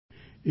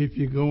if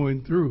you're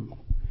going through.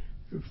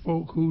 The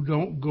folk who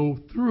don't go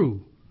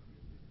through,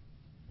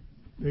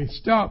 they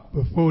stop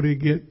before they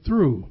get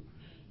through.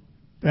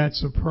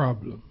 That's a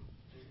problem.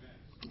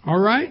 All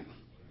right?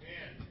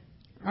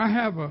 I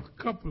have a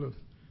couple of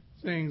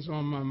things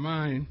on my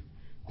mind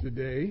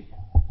today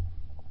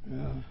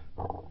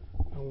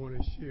I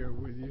want to share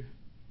with you.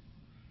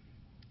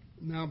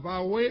 Now,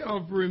 by way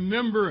of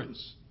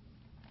remembrance,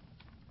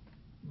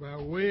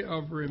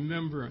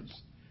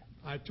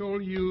 I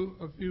told you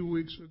a few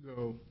weeks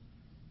ago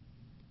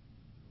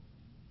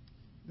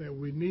that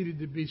we needed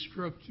to be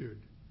structured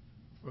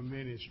for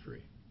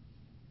ministry.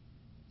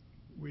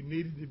 We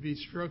needed to be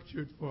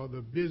structured for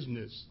the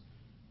business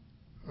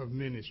of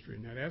ministry.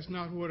 Now, that's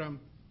not what I'm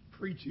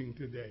preaching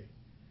today.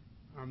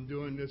 I'm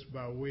doing this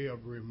by way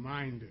of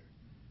reminder.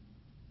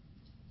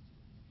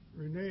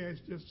 Renee, it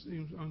just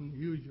seems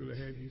unusual to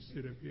have you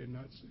sit up here and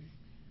not sing.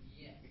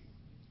 Yes.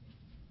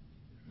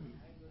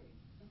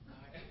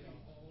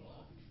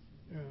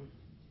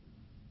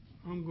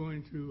 I'm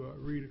going to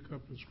read a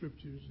couple of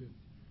scriptures, and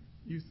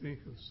you think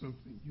of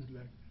something you'd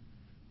like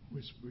to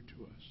whisper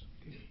to us.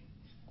 Okay?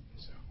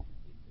 So,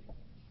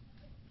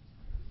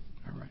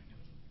 all right.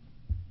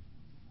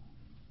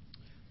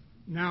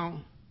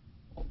 Now,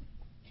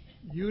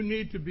 you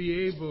need to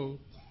be able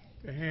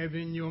to have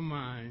in your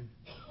mind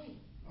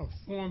a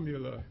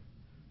formula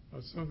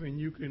of something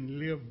you can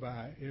live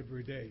by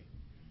every day.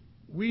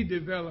 We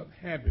develop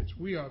habits.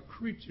 We are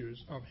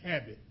creatures of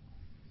habit.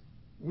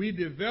 We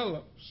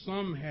develop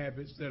some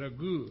habits that are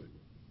good,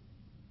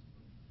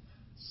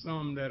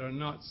 some that are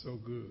not so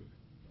good.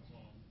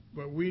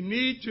 But we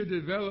need to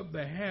develop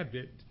the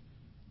habit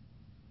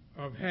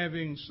of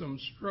having some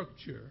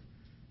structure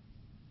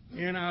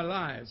in our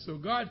lives. So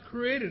God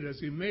created us.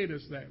 He made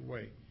us that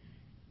way.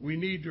 We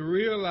need to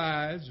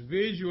realize,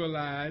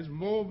 visualize,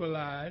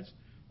 mobilize,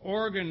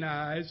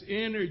 organize,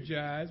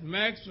 energize,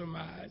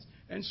 maximize,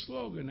 and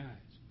sloganize.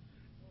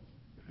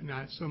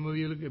 Now, some of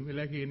you look at me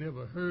like you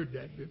never heard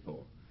that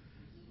before.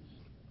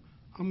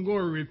 I'm going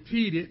to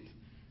repeat it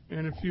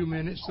in a few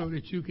minutes so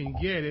that you can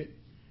get it,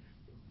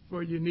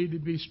 for you need to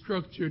be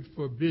structured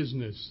for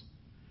business.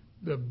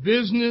 The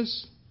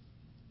business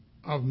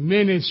of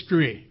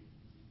ministry.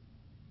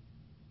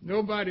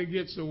 Nobody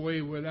gets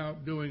away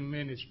without doing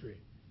ministry.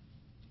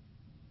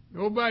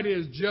 Nobody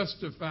is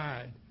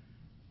justified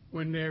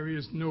when there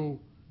is no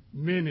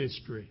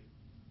ministry.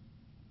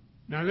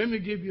 Now, let me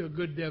give you a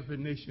good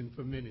definition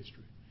for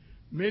ministry.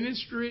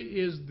 Ministry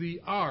is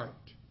the art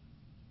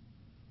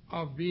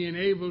of being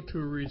able to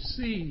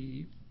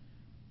receive,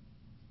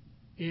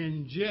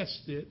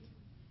 ingest it,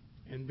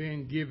 and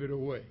then give it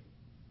away.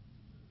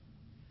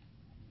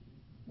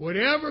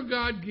 Whatever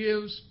God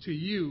gives to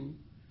you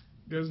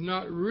does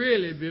not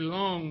really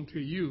belong to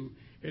you.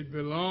 It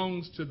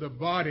belongs to the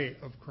body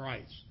of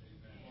Christ.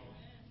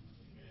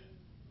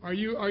 Are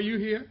you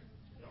here?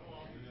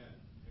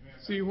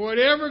 See,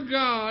 whatever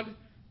God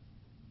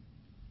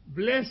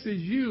blesses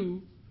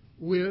you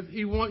with,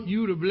 He wants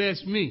you to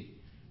bless me.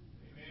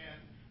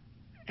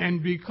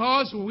 And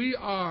because we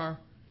are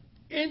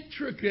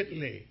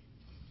intricately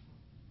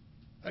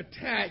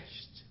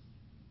attached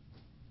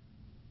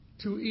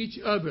to each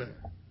other,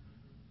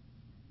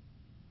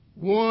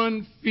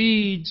 one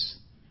feeds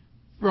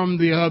from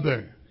the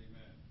other.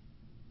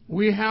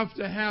 We have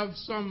to have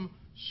some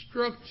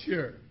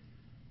structure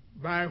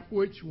by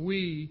which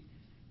we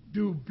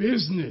do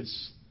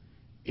business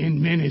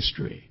in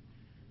ministry.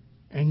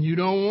 And you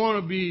don't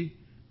want to be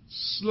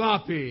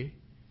sloppy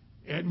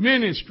at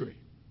ministry.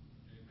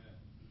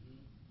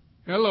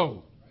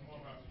 Hello.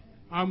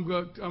 I'm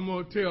going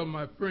to tell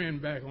my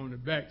friend back on the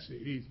back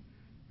seat. He's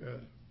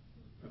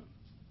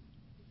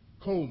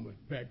Coleman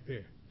back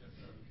there.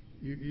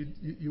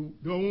 You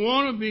don't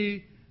want to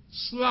be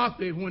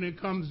sloppy when it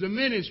comes to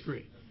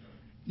ministry.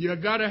 You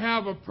got to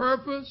have a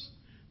purpose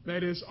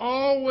that is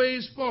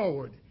always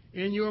forward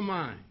in your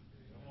mind.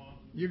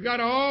 You got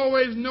to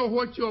always know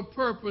what your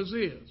purpose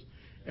is.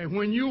 And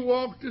when you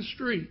walk the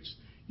streets,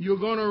 you're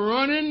going to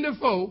run into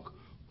folk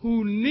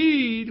who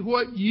need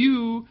what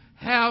you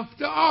have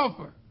to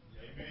offer.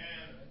 Amen.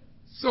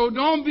 So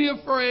don't be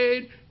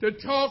afraid to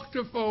talk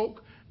to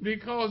folk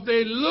because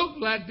they look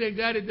like they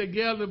got it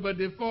together, but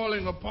they're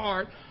falling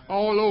apart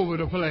all over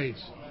the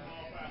place.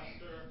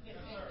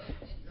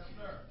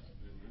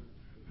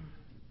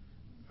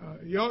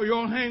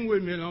 Y'all hang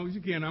with me as long as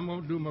you can. I'm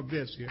going to do my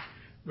best here.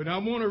 But I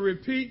want to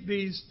repeat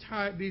these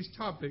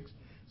topics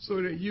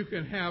so that you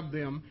can have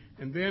them.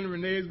 And then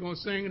Renee's going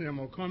to sing, and I'm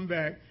going to come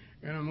back,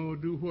 and I'm going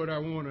to do what I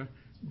want to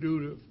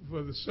do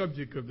for the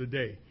subject of the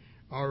day.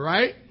 All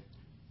right?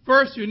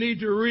 First, you need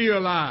to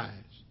realize.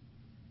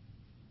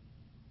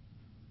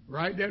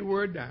 Write that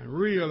word down.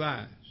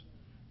 Realize.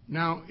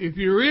 Now, if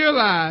you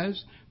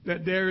realize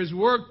that there is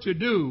work to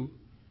do,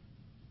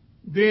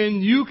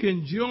 then you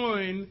can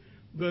join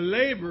the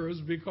laborers,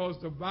 because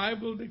the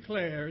Bible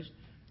declares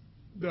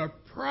the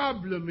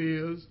problem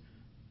is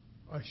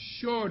a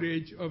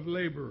shortage of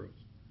laborers.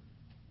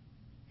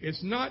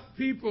 It's not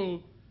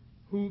people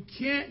who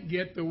can't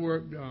get the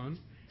work done.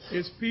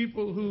 It's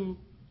people who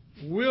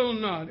will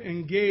not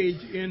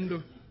engage in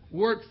the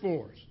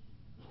workforce.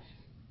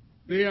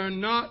 They are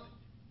not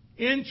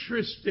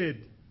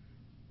interested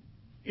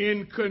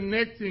in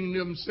connecting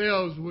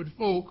themselves with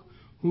folk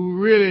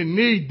who really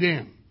need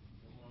them.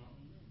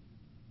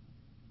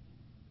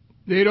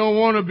 They don't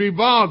want to be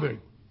bothered.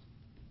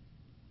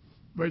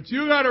 But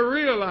you got to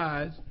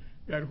realize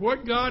that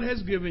what God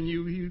has given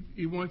you,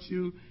 He wants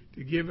you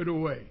to give it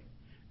away.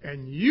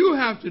 And you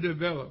have to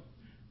develop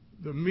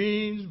the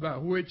means by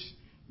which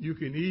you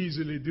can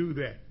easily do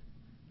that.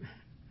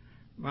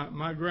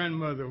 My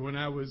grandmother, when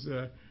I was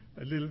a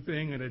little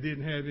thing and I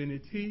didn't have any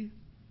teeth,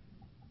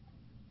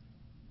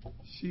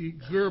 she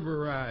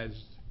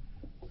Gerberized.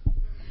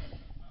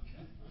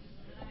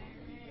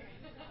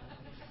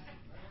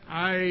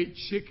 I ate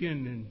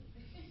chicken and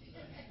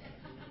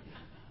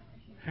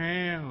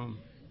ham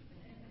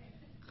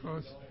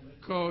cause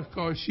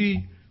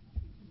she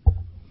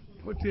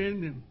put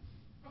in them.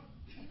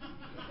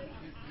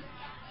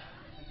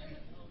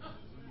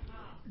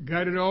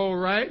 Got it all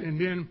right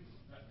and then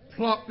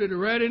plopped it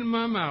right in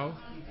my mouth.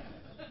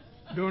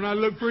 Don't I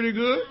look pretty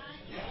good?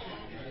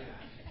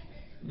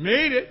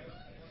 Made it.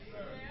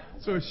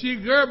 So she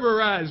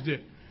Gerberized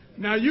it.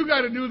 Now you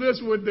got to do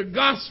this with the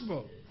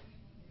gospel.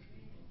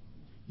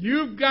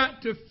 You've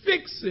got to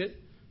fix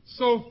it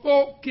so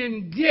folk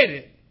can get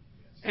it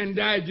and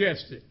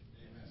digest it.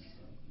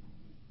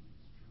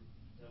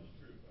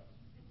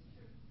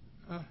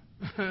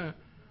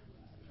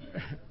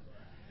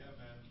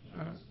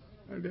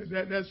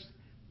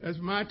 That's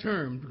my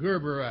term,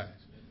 Gerberized.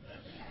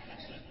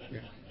 Yeah.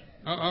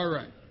 All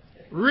right.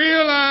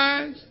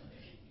 Realize,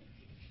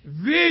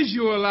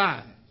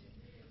 visualize.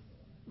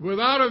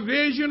 Without a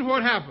vision,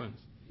 what happens?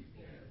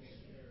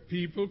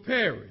 People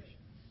perish.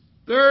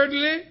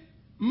 Thirdly,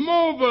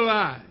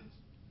 mobilize.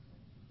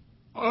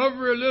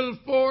 Every little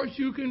force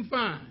you can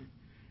find.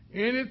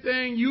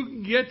 Anything you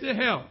can get to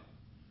help.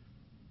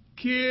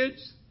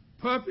 Kids,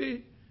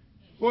 puppy,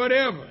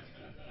 whatever.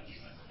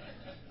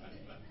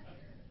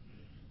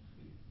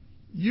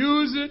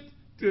 Use it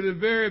to the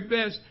very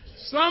best.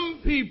 Some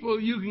people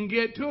you can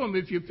get to them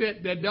if you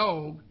pet that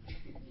dog.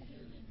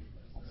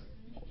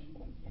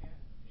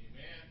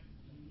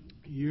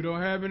 You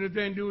don't have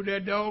anything to do with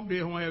that dog, they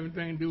don't have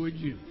anything to do with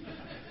you.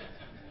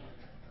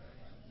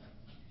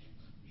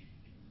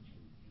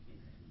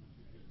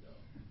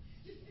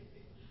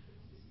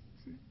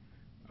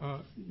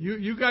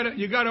 You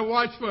gotta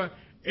watch for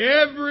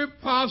every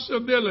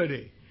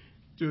possibility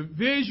to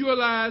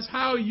visualize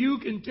how you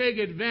can take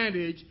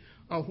advantage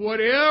of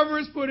whatever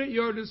is put at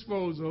your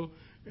disposal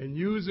and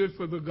use it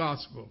for the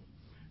gospel,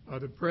 or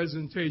the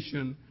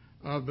presentation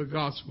of the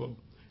gospel.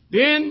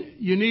 Then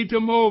you need to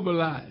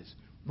mobilize.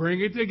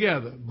 Bring it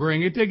together.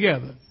 Bring it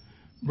together.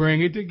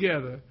 Bring it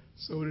together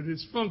so that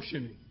it's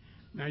functioning.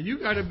 Now you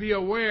got to be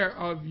aware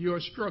of your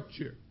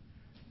structure,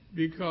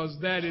 because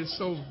that is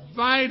so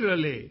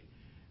vitally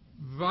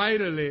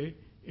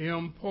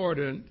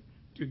important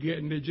to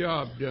getting the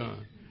job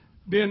done.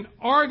 Then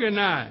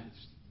organize.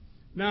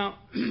 Now,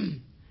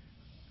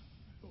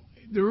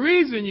 the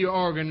reason you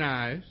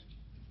organize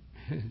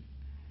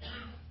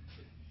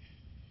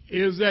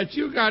is that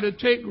you got to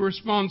take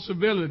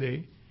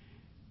responsibility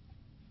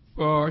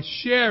for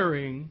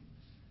sharing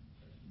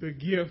the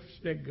gifts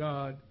that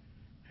God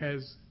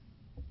has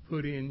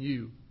put in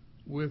you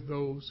with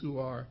those who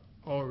are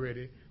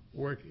already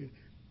working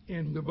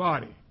in the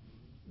body.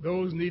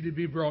 Those need to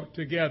be brought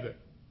together.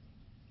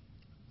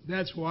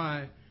 That's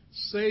why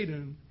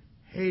Satan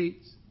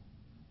hates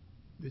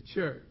the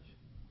church.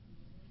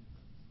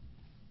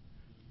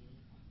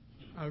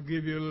 I'll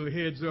give you a little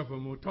heads up,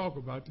 and we'll talk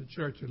about the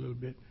church a little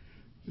bit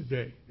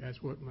today.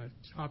 That's what my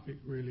topic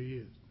really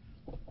is.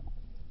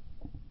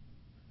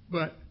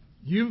 But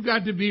you've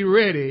got to be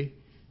ready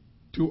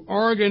to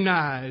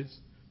organize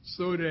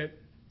so that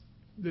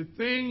the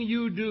thing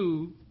you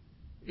do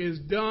is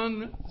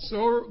done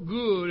so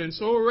good and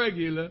so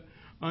regular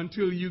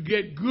until you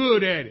get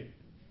good at it.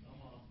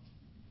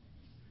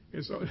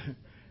 And so,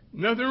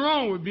 nothing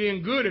wrong with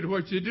being good at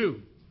what you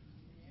do.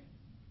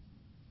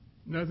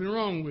 Nothing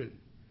wrong with it.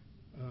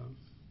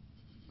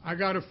 I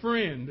got a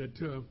friend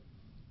that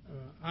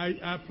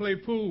I play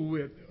pool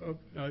with,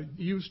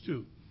 used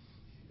to.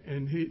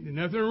 And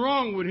nothing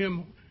wrong with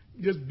him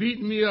just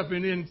beating me up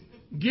and then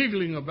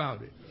giggling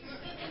about it.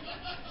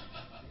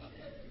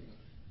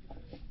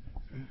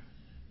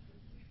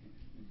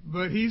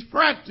 But he's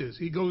practiced.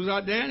 He goes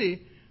out there and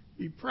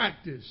he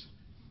practiced.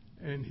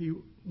 And he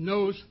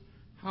knows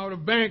how to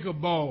bank a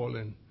ball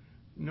and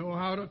know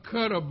how to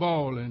cut a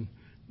ball and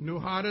know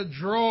how to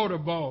draw the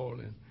ball.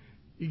 And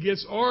he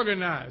gets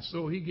organized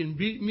so he can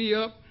beat me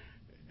up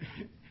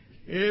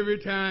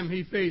every time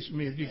he faces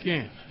me if he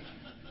can.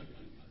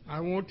 I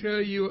won't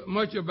tell you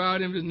much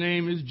about him. His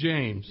name is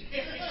James.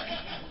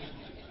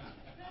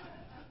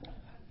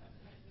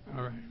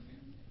 All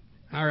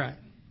right.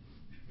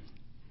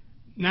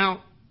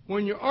 Now,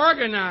 when you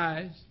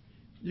organize,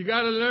 you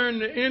got to learn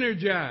to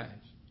energize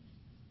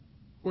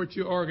what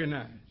you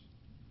organize.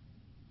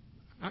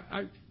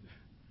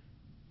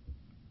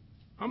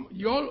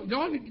 Y'all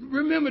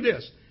remember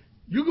this.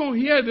 You're going to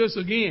hear this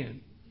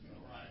again.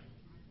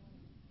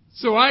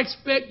 So I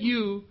expect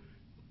you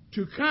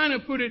to kind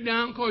of put it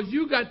down, because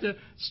you got to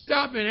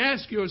stop and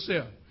ask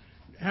yourself,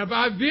 have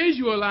I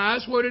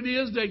visualized what it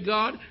is that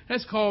God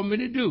has called me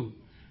to do?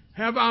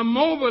 Have I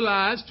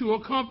mobilized to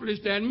accomplish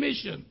that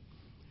mission?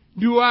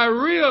 Do I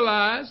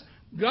realize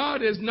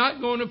God is not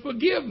going to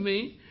forgive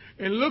me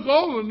and look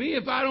over me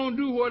if I don't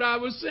do what I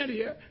was sent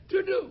here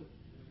to do?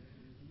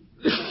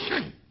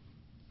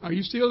 Are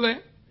you still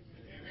there?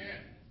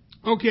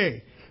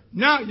 Okay.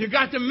 Now you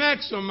got to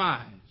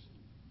maximize.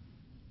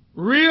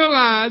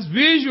 Realize,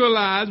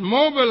 visualize,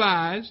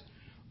 mobilize,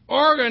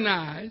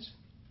 organize,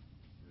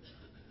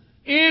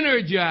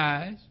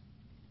 energize,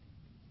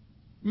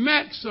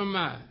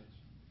 maximize.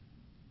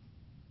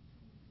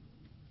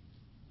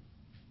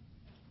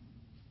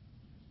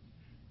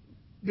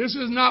 This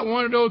is not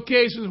one of those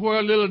cases where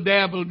a little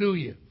dab will do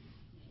you.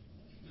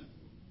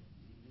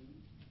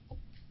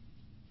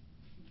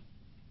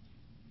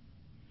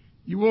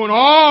 You want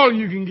all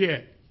you can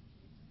get.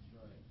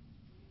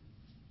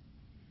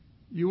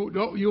 You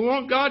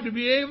want God to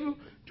be able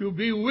to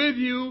be with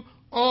you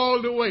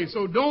all the way.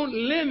 So don't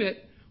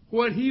limit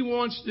what He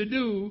wants to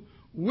do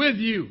with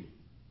you,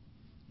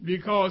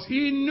 because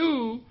He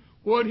knew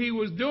what He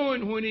was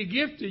doing when He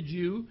gifted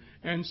you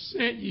and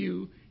sent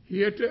you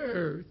here to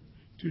earth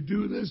to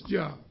do this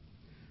job.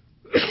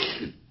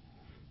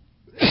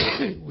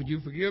 Would you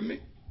forgive me?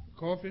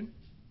 Coughing?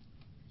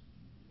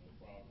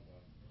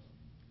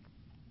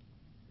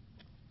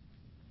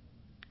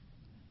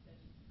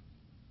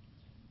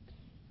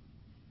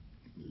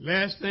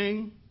 Last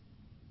thing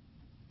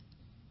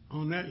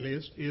on that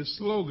list is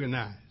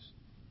sloganize.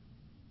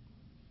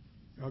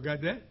 Y'all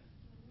got that?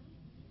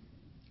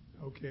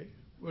 Okay.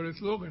 What does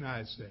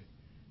sloganize say?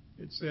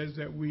 It says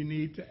that we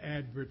need to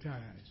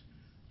advertise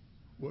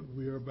what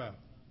we're about.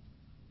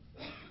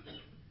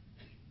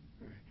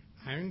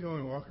 I ain't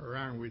going to walk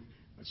around with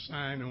a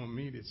sign on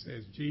me that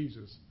says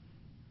Jesus.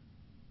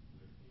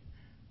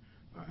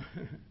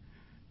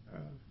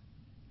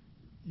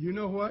 You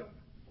know what?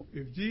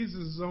 If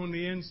Jesus is on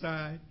the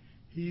inside,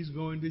 He's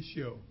going to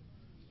show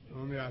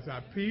on the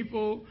outside.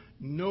 People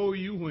know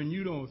you when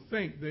you don't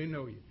think they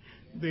know you.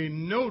 They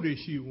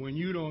notice you when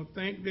you don't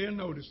think they're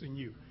noticing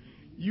you.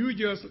 You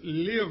just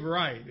live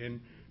right and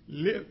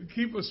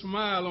keep a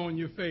smile on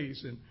your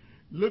face and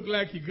look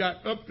like you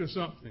got up to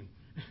something.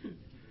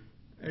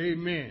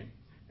 Amen.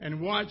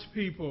 And watch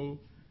people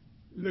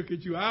look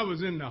at you. I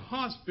was in the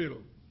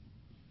hospital,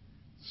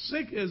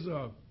 sick as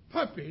a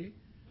puppy,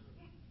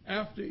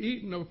 after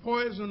eating a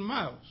poisoned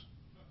mouse.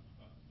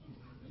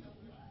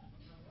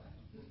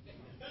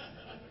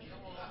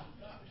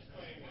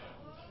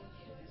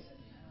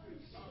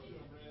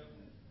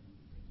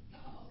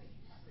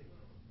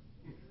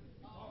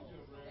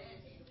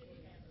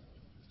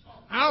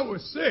 I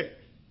was sick.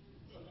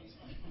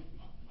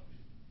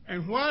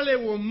 And while they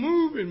were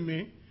moving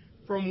me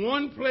from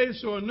one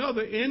place to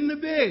another in the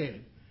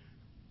bed,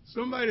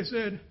 somebody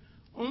said,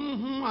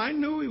 I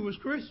knew he was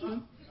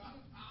Christian.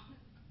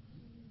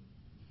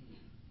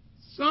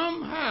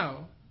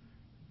 Somehow,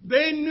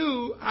 they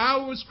knew I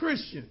was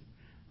Christian.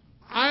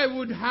 I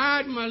would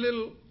hide my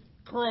little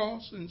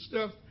cross and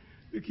stuff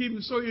to keep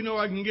them so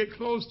I can get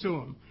close to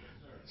them.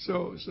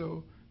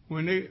 So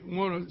when they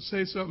want to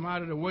say something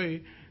out of the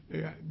way,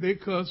 they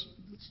cuss,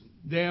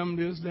 damn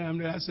this, damn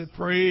that. I said,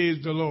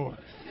 praise the Lord.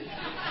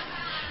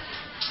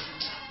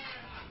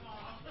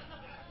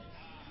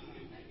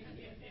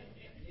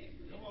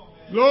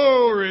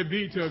 Glory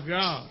be to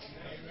God.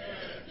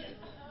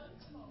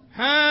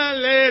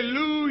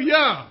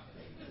 Hallelujah.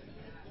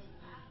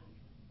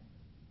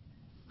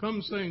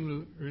 Come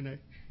sing, Renee.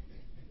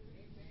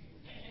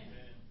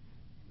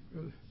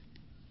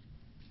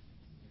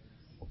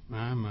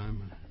 My.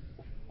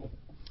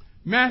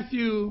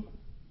 Matthew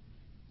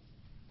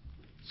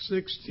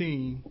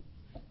 16,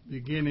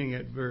 beginning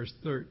at verse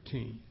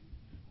 13.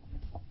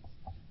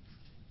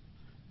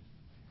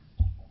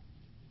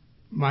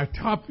 My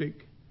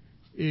topic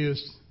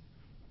is,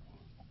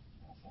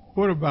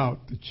 what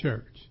about the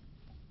church?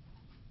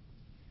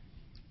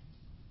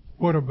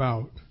 What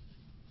about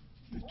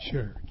the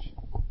church?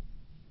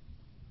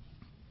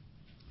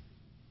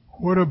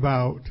 What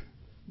about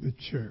the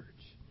church?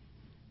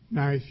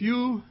 Now,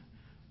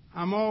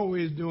 I'm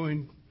always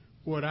doing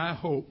what I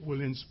hope will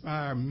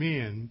inspire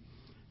men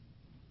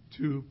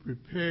to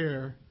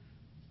prepare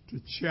to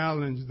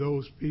challenge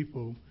those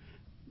people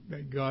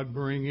that God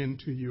bring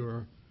into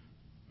your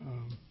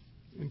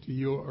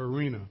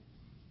arena.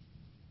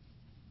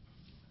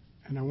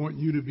 And I want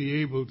you to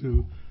be able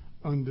to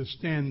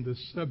understand the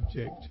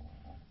subject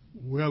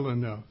well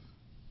enough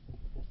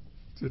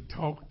to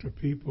talk to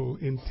people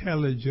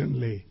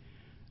intelligently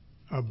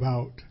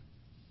about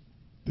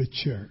the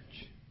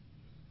church.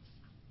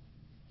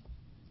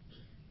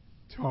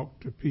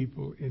 Talk to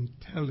people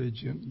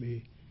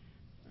intelligently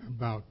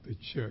about the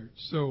church.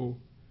 So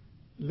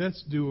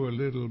let's do a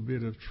little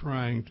bit of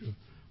trying to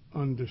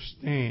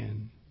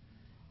understand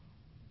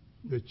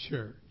the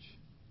church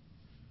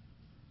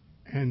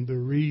and the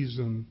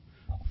reason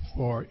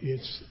for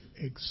its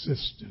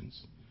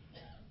existence.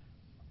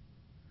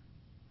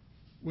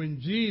 When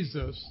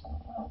Jesus,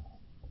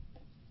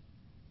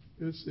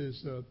 this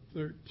is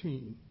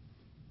 13,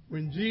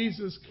 when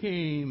Jesus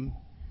came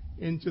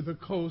into the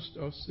coast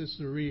of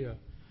Caesarea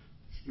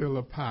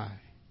Philippi,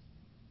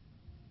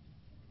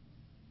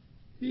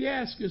 he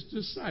asked his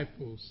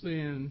disciples,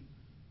 saying,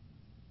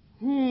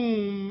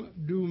 "Whom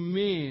do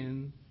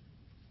men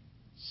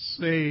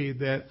say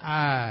that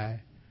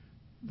I,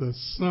 the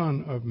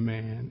Son of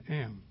Man,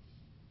 am?"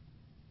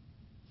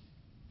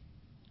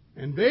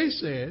 And they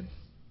said,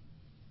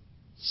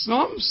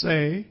 "Some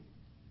say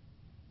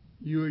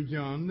you're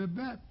John the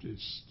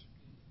Baptist."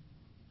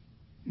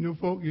 You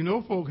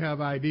know, folk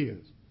have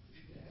ideas.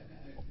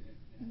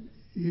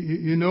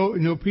 You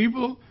know,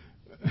 people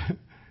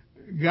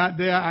got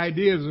their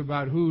ideas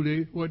about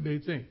what they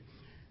think.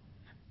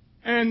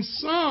 And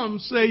some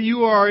say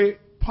you are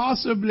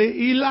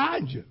possibly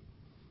Elijah.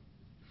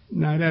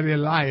 Now that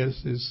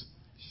Elias is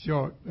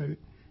short, but it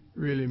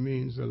really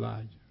means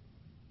Elijah.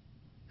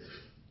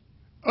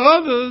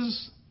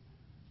 Others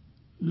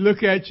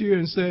look at you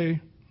and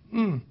say,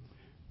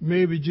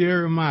 maybe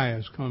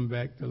Jeremiah's come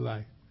back to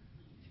life.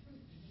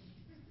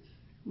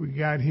 We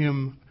got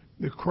him,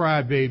 the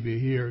crybaby,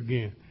 here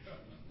again.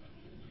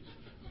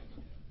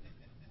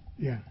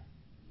 Yeah.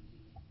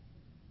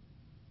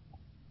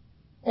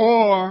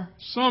 Or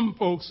some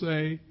folks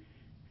say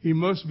he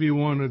must be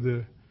one of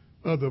the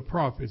other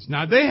prophets.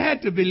 Now they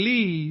had to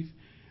believe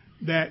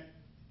that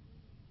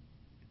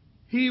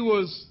he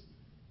was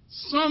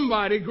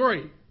somebody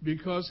great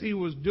because he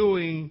was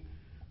doing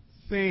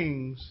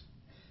things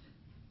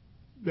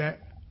that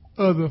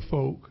other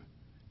folk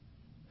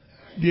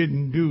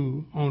didn't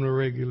do on a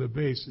regular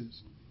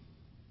basis.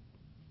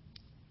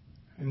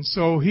 And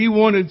so he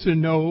wanted to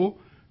know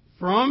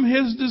from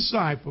his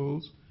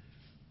disciples,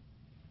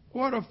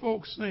 what are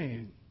folks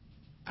saying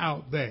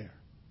out there?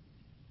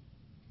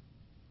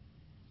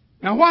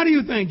 Now, why do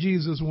you think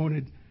Jesus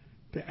wanted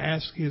to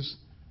ask his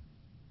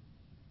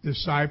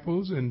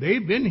disciples? And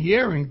they've been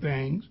hearing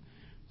things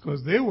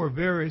because they were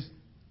very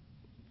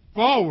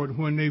forward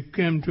when they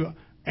came to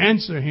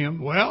answer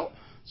him. Well,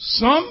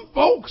 some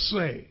folks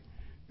say,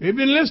 they've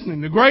been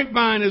listening, the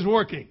grapevine is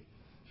working.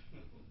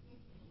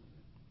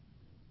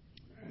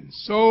 And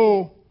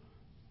so,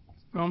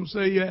 some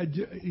say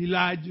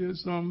Elijah,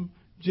 some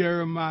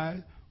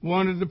Jeremiah,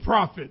 one of the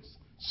prophets.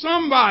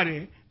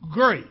 Somebody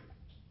great.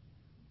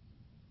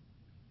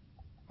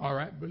 All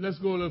right, but let's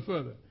go a little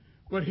further.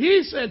 But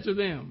he said to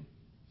them,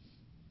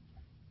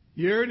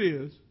 here it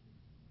is.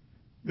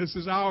 This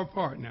is our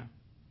part now.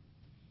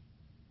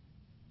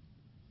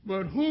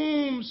 But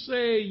whom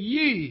say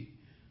ye?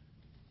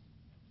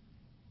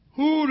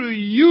 Who do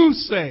you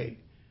say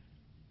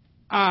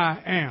I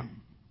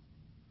am?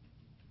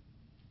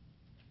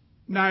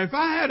 Now, if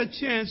I had a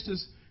chance to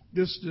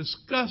just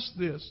discuss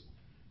this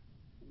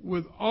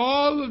with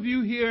all of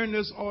you here in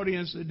this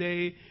audience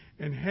today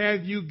and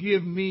have you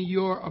give me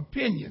your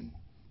opinion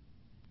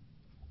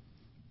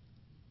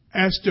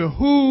as to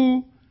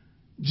who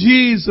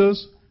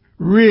Jesus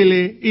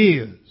really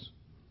is,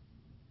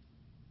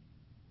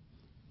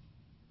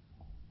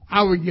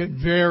 I would get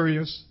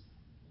various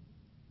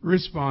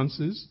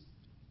responses.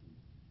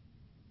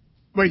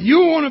 But you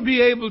want to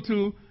be able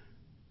to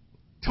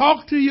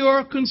talk to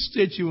your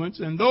constituents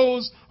and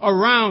those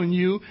around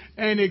you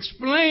and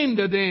explain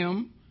to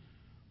them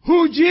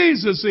who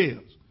Jesus is.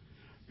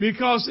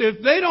 Because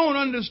if they don't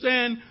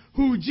understand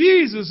who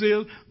Jesus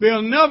is,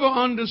 they'll never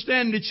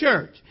understand the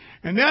church.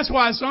 And that's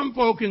why some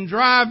folk can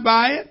drive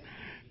by it,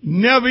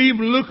 never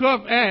even look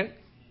up at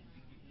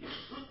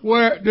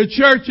where the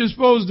church is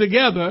supposed to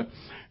gather,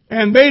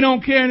 and they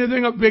don't care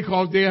anything about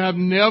because they have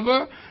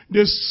never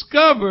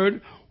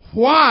discovered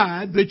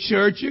why the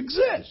church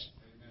exists.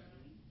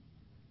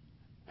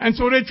 And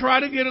so they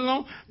try to get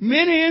along.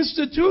 Many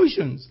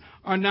institutions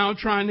are now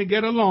trying to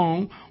get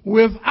along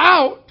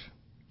without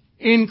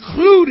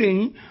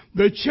including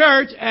the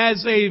church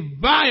as a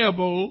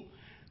viable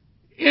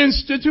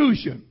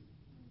institution.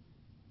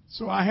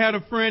 So I had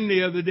a friend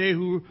the other day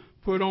who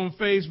put on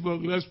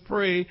Facebook, let's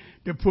pray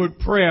to put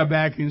prayer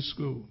back in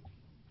school.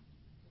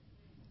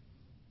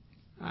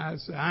 I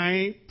said, I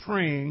ain't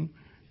praying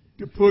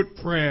to put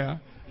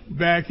prayer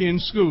back in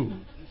school.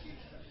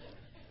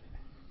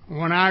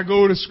 When I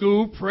go to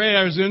school,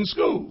 prayer's in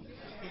school.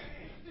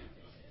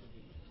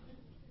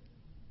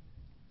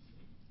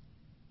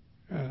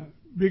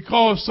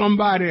 Because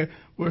somebody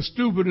was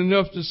stupid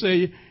enough to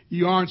say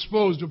you aren't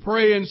supposed to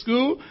pray in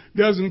school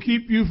doesn't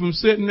keep you from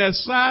sitting there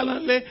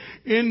silently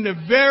in the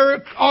very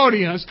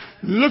audience,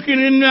 looking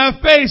in their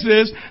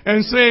faces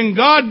and saying,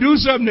 God, do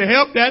something to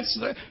help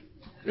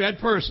that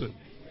person.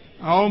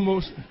 I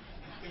almost...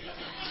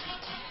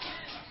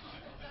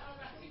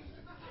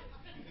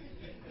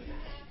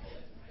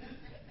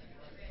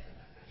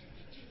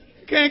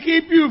 Can't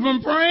keep you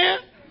from praying.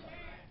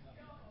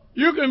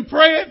 You can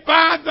pray at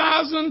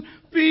 5,000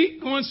 feet,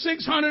 going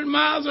 600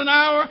 miles an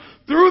hour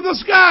through the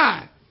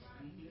sky.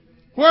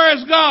 Where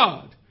is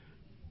God?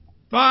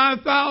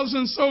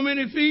 5,000 so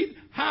many feet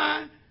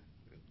high,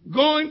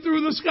 going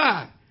through the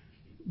sky.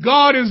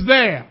 God is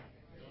there.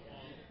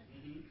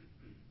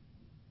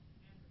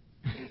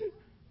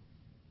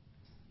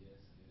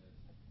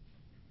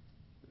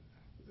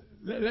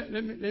 Let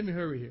me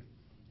hurry here.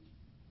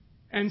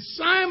 And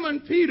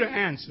Simon Peter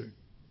answered,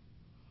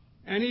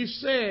 and he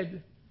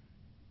said,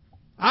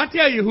 I'll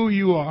tell you who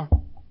you are.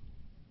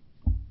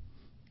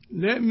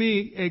 Let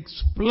me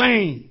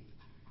explain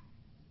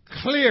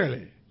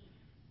clearly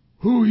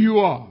who you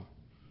are.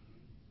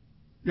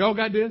 Y'all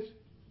got this?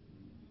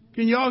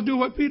 Can y'all do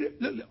what Peter?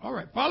 All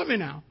right, follow me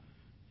now.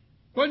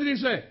 What did he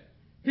say?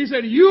 He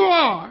said, you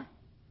are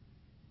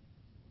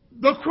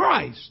the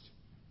Christ.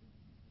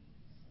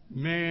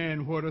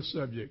 Man, what a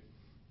subject.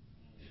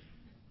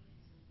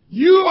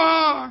 You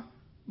are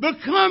the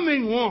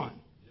coming one.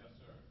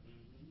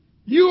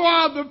 You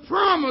are the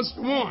promised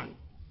one.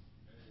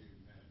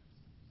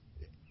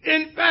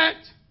 In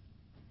fact,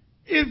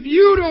 if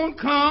you don't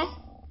come,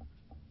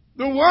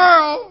 the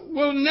world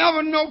will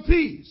never know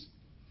peace.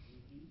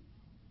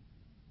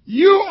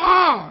 You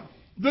are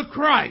the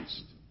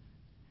Christ.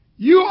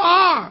 You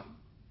are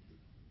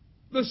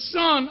the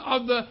Son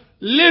of the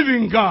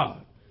living God.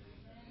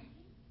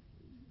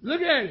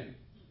 Look at him.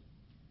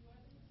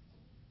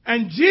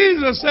 And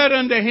Jesus said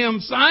unto him,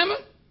 Simon,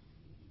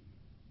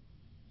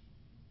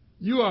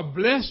 you are a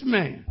blessed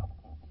man.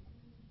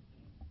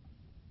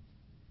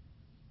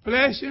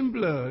 Flesh and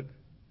blood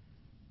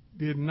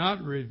did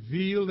not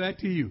reveal that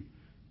to you.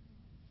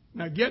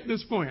 Now get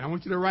this point. I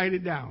want you to write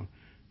it down.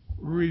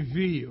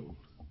 Revealed.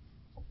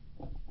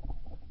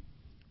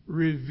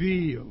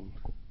 Revealed.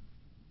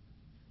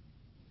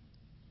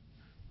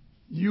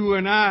 You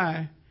and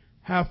I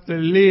have to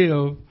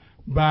live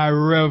by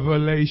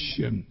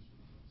revelation.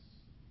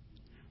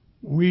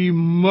 We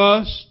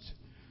must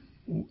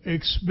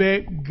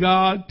expect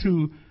God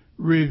to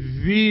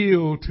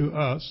reveal to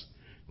us,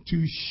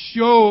 to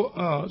show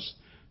us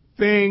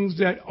things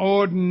that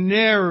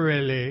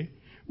ordinarily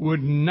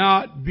would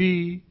not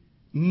be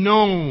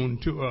known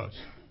to us.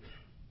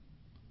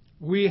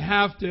 We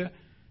have to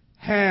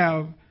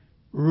have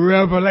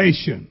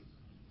revelation.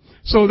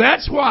 So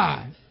that's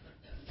why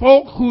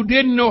folk who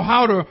didn't know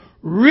how to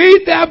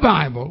read their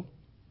Bible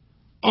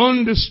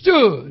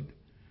understood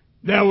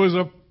there was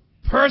a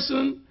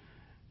person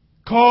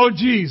called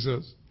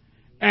Jesus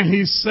and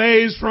he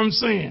saves from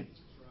sin.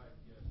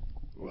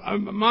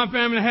 My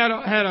family had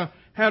a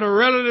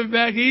relative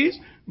back east.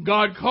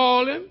 God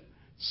called him,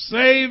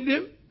 saved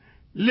him,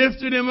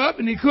 lifted him up,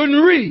 and he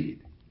couldn't read.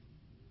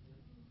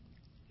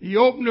 He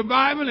opened the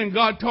Bible and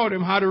God taught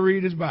him how to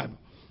read his Bible.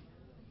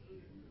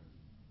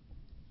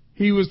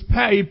 He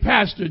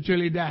pastored till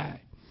he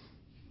died.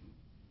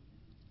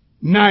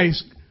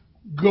 Nice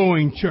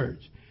going church.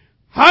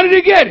 How did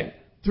he get it?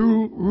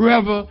 Through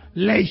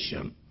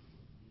revelation.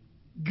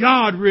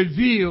 God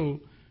revealed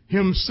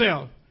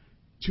himself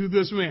to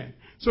this man.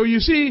 So you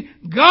see,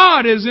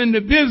 God is in the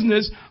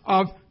business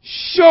of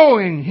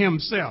showing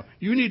himself.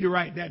 You need to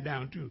write that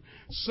down too.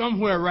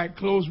 Somewhere right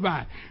close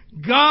by.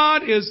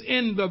 God is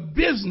in the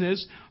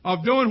business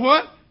of doing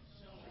what?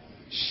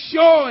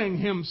 Showing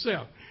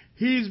himself.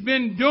 He's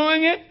been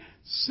doing it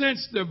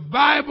since the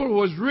Bible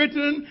was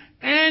written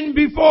and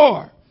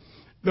before.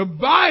 The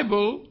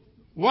Bible,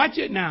 watch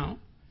it now.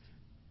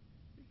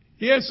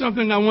 Here's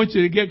something I want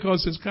you to get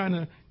because it's kind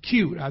of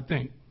cute, I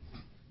think.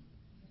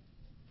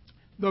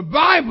 The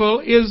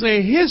Bible is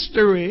a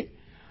history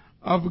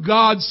of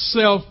God's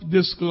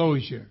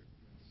self-disclosure.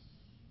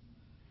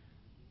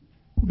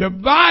 The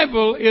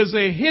Bible is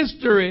a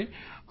history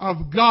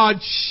of God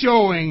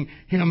showing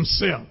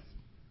himself.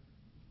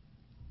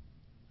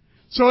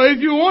 So if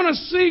you want to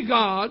see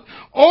God,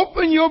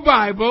 open your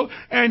Bible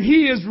and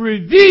he is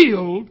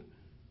revealed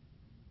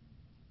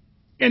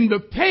in the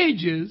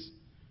pages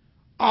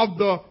of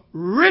the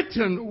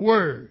written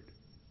word,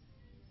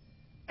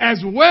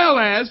 as well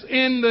as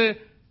in the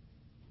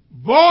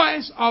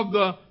voice of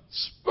the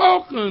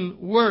spoken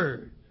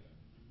word,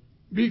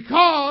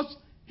 because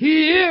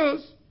he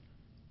is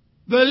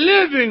the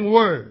living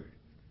word.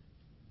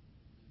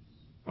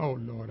 Oh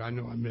Lord, I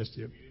know I missed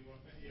it.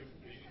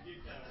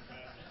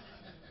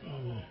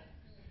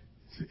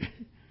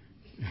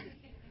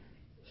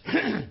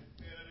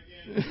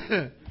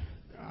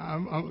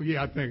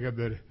 I think I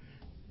better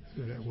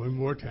say that one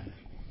more time.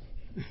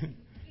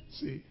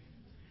 See,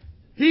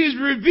 he's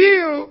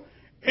revealed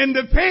in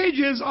the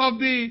pages of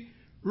the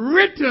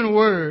written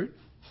word,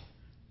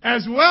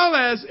 as well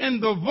as in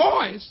the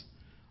voice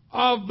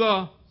of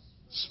the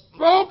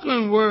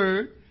spoken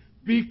word,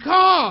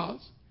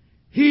 because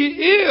he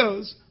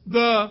is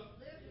the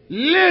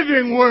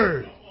living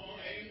word.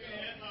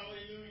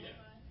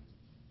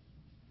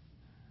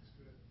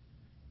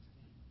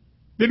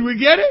 Did we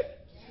get it?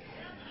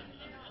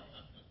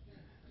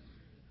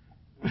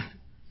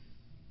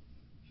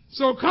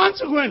 So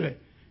consequently,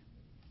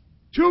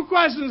 two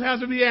questions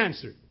have to be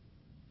answered.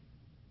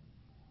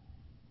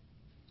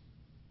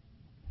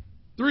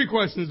 Three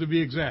questions to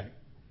be exact.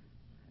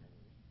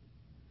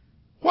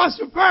 What's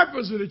the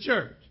purpose of the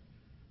church?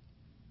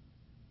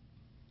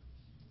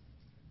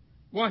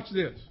 Watch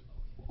this.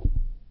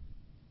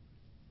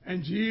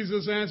 And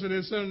Jesus answered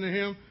and said unto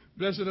him,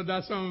 Blessed art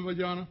thou, Simon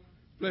Bar-Jonah.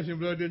 Flesh and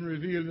blood didn't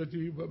reveal it to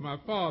you, but my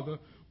Father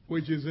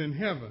which is in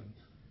heaven.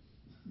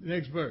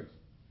 Next verse.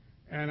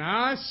 And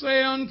I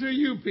say unto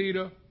you,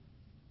 Peter,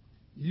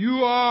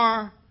 you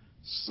are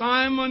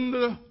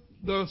Simon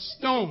the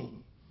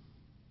stone.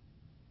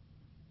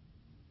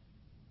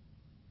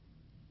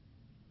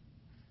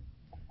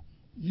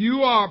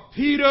 You are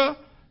Peter,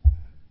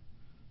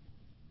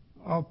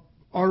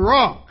 a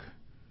rock.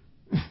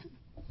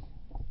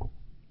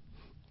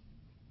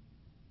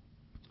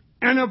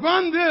 And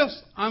upon this,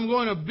 I'm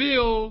going to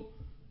build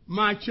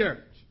my church.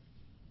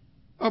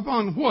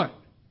 Upon what?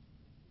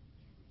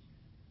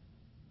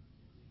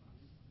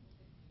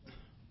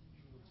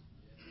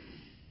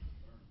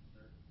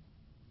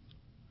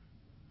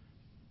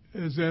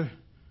 Is there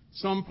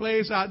some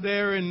place out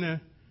there in the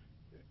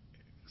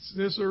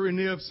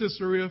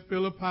Caesarea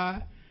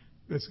Philippi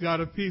that's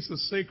got a piece of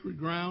sacred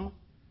ground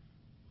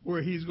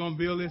where he's going to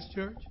build his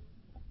church?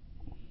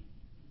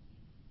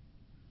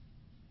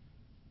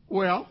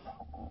 Well,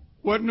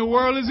 what in the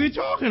world is he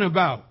talking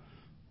about?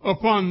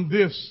 Upon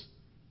this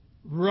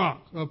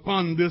rock,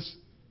 upon this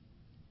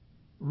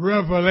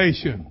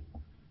revelation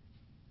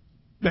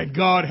that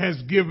God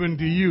has given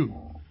to you,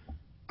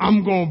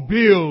 I'm going to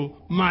build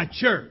my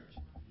church.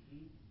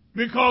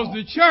 Because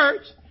the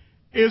church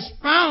is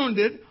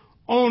founded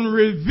on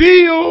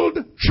revealed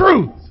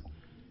truth.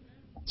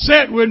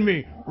 Say it with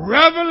me.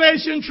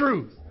 Revelation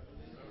truth.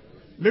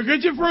 Look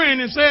at your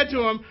friend and say it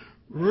to him.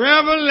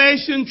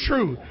 Revelation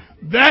truth.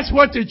 That's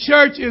what the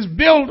church is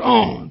built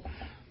on.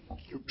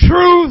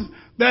 Truth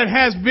that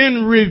has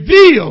been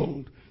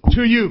revealed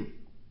to you.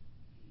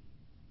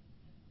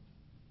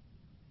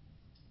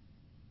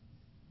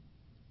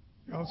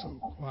 Y'all so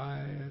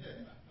quiet.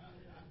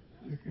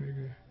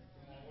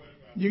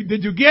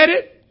 Did you get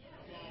it?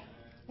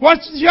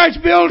 What's the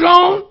church built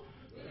on?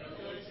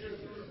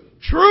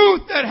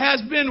 Truth that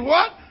has been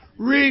what?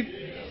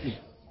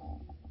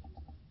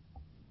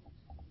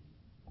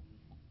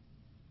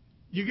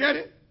 You get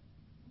it?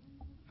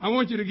 I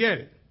want you to get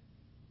it.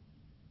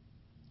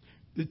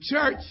 The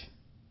church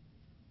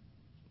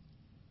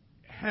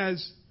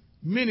has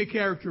many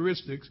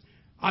characteristics.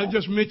 I'll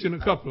just mention a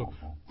couple.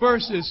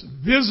 First is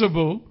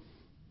visible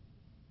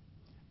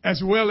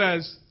as well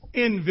as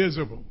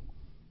invisible.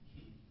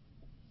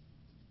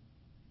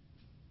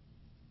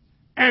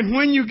 And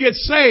when you get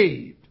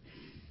saved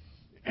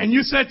and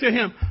you said to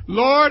him,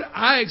 Lord,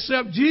 I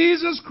accept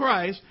Jesus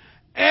Christ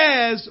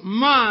as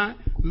my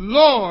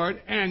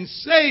Lord and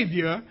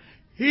Savior,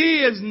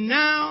 he is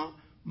now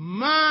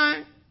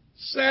my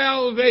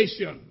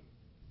salvation.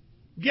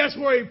 Guess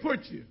where he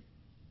put you?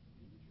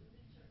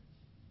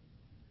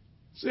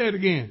 Say it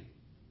again.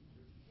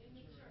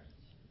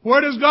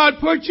 Where does God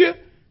put you?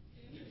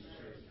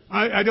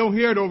 I don't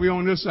hear it over here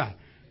on this side.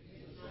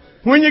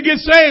 When you get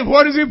saved,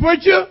 where does he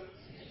put you?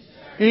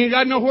 He ain't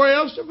got nowhere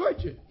else to put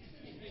you.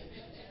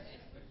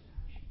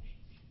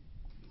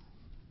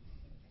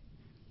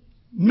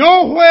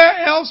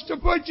 Nowhere else to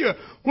put you.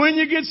 When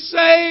you get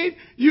saved,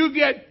 you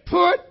get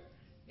put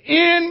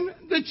in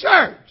the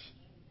church.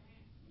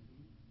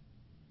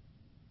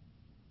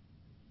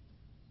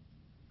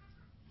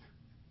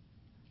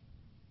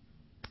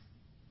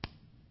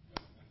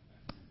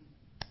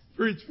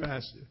 Preach,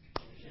 Pastor.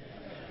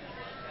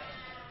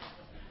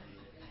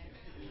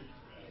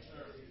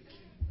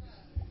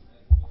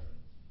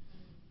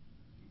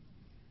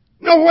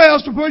 Nowhere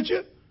else to put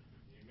you.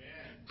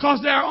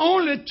 Because there are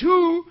only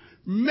two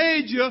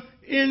major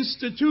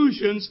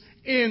institutions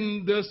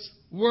in this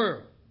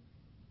world.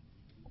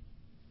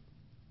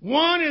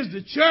 One is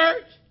the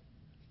church.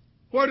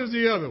 What is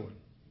the other one?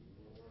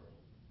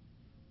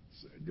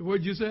 What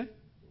did you say?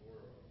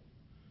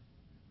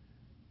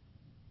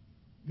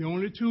 The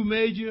only two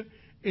major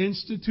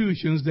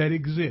institutions that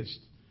exist.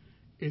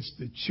 It's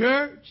the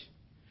church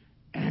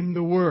and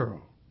the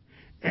world.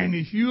 And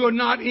if you are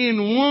not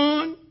in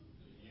one,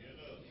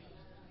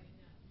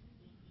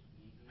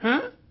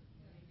 huh?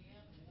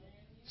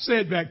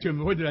 Say it back to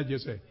me. What did I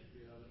just say?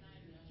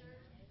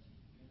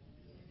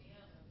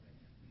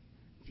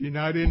 If you're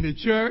not in the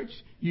church,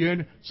 you're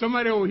in.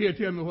 Somebody over here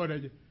tell me what I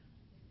did. If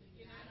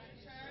you're not in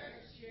the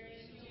church, you're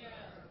in the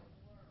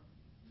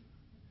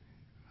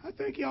other. I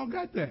think y'all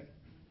got that.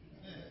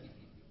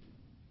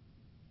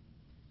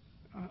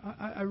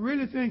 I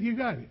really think you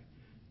got it.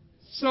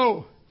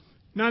 So,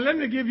 now let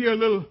me give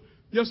you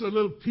just a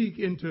little peek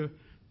into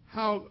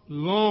how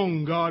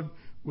long God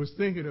was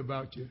thinking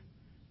about you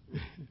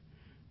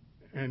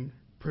and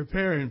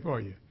preparing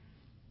for you.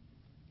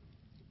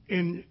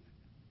 In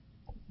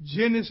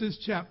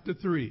Genesis chapter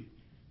 3,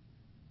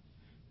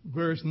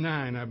 verse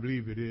 9, I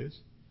believe it is.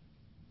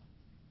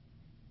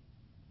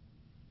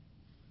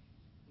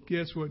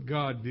 Guess what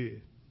God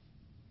did?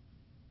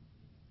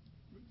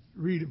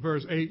 Read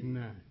verse 8 and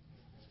 9.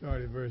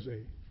 Start at verse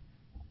 8.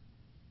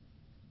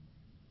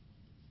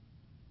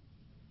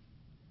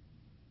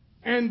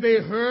 And they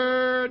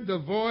heard the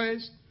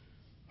voice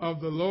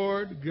of the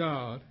Lord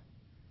God.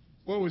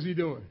 What was he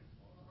doing?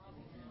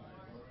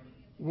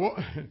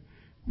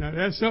 Now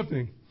that's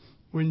something.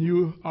 When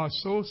you are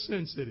so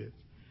sensitive,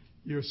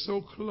 you're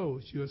so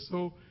close, you're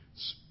so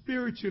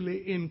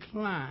spiritually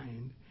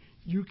inclined,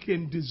 you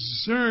can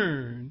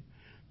discern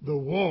the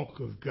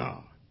walk of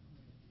God,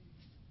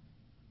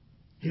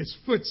 His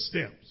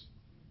footsteps.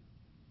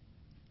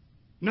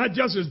 Not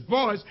just His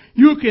voice,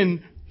 you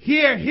can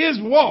hear His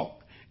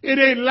walk. It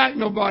ain't like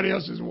nobody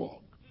else's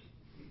walk.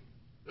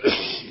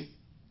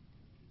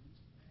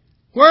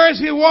 Where is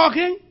He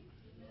walking?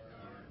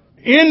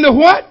 In the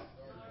what?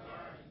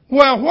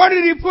 Well, what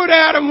did He put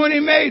Adam when He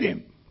made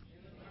him?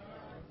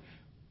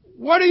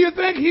 What do you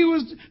think He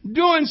was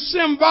doing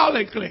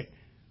symbolically?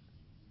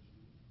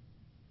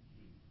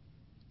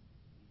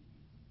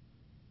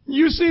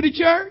 You see the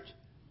church?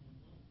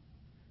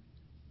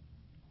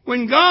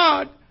 When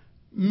God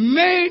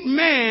made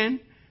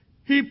man,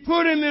 He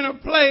put him in a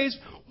place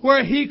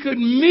where he could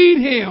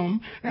meet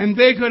Him and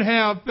they could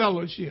have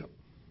fellowship.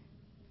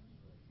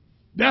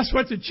 That's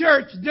what the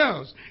church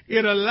does.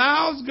 It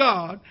allows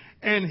God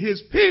and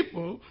His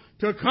people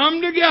to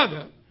come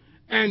together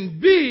and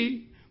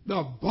be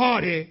the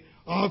body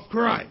of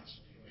Christ.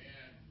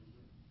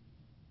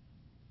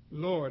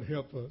 Lord,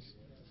 help us.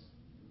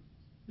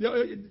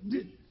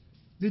 Did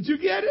you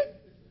get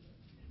it?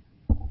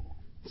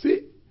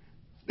 See?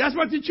 That's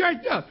what the church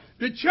does.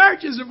 The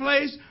church is a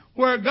place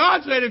where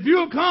God said, if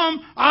you'll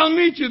come, I'll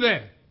meet you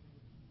there.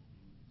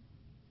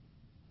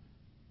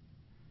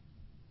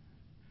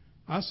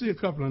 I see a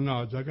couple of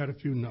nods. I got a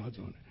few nods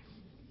on it.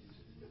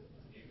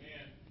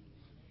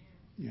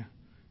 Amen.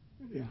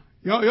 Yeah.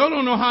 Y'all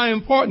don't know how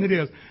important it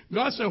is.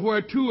 God said,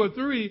 where two or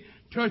three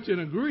touch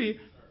and agree,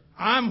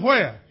 I'm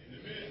where?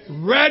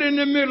 Right in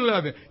the middle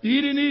of it.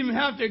 You didn't even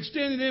have to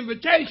extend an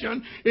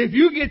invitation. If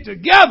you get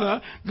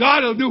together,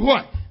 God will do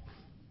what?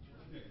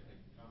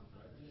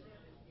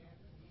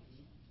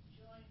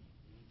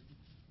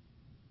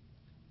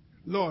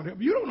 Lord,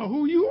 you don't know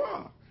who you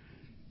are.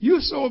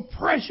 You're so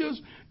precious.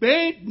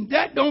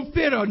 That don't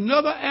fit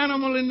another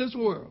animal in this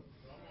world.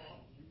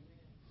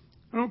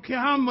 I don't care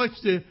how much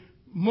the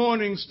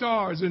morning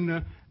stars and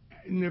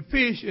the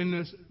fish and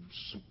the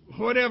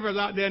whatever's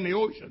out there in the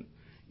ocean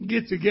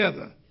get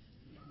together.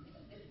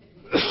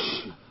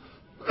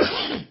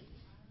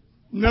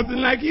 Nothing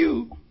like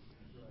you.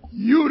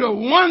 You the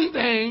one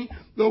thing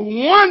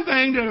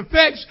that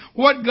affects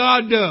what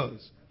God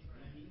does.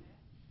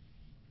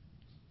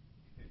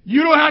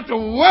 You don't have to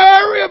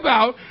worry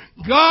about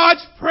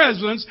God's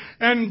presence.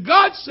 And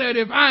God said,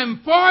 if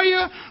I'm for you,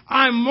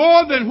 I'm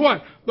more than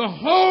what? The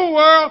whole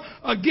world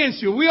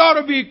against you. We ought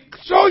to be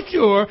so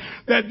sure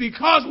that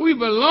because we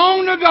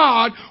belong to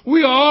God,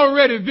 we are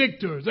already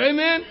victors.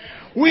 Amen?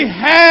 We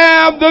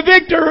have the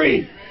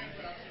victory.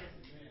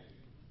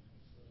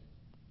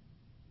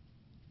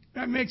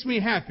 That makes me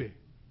happy.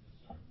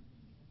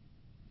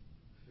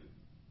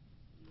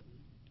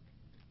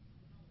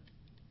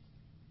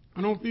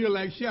 I don't feel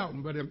like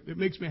shouting, but it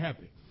makes me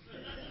happy.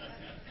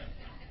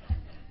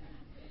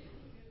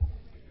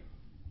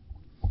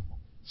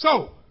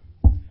 So,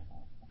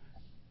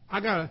 I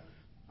know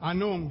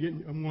I'm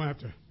going to have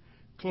to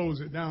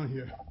close it down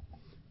here.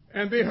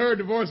 And they heard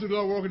the voice of the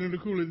Lord walking in the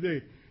cool of the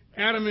day.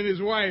 Adam and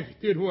his wife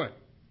did what?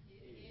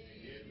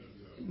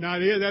 Now,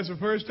 that's the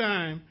first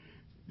time.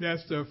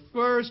 That's the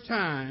first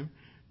time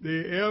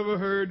they ever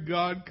heard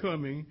God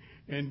coming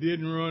and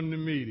didn't run to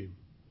meet Him.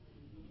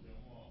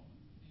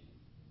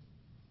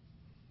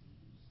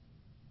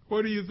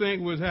 What do you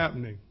think was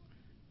happening?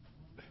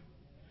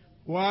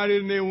 Why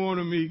didn't they want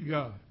to meet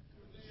God?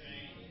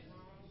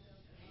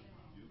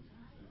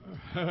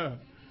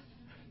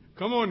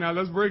 Come on now,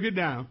 let's break it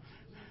down.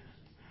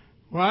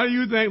 Why do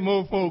you think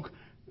more folk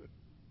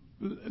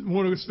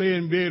want to stay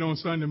in bed on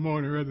Sunday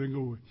morning rather than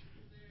go?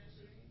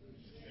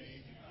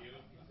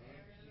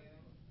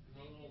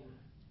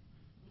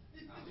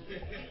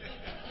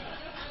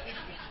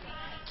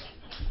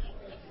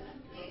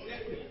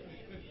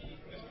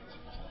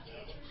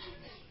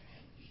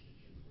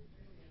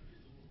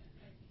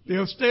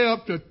 They'll stay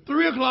up to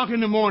 3 o'clock in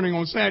the morning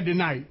on Saturday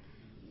night.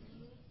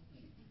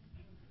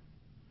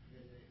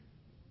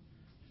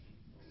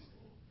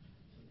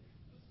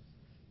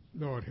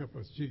 Lord, help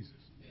us, Jesus.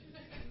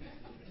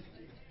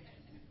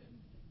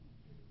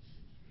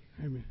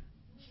 Amen.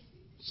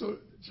 So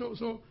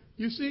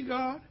you see,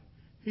 God,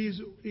 He's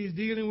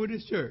dealing with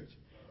His church.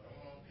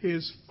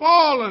 His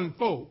fallen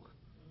folk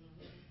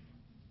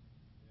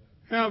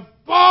have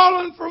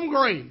fallen from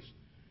grace,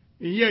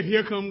 and yet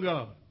here come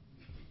God.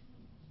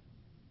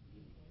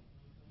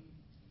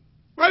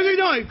 What is He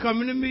doing? He's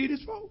coming to meet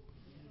His folk.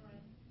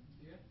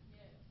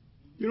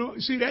 You know,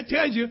 see, that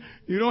tells you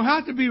don't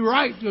have to be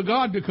right for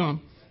God to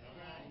come.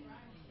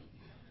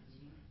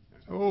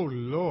 Oh,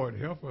 Lord,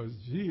 help us,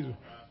 Jesus.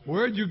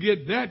 Where'd you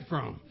get that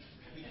from?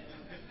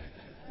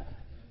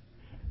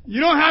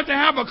 You don't have to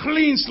have a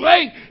clean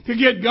slate to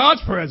get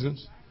God's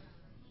presence.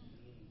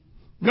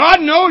 God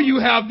knows you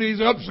have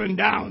these ups and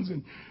downs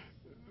and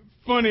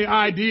funny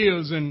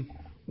ideas and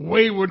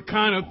wayward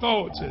kind of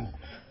thoughts and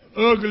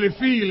ugly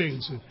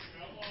feelings. And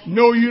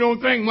no, you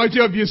don't think much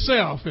of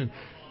yourself. And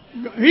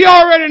He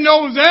already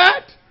knows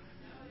that.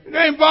 It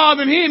ain't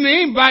bothering him.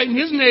 He ain't biting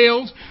his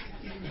nails.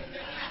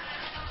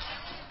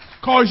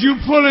 Cause you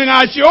pulling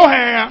out your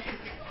hair.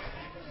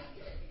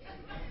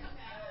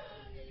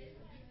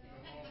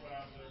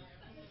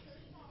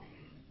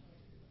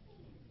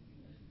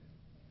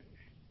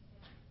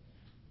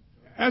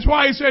 That's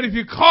why he said, if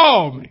you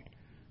call me,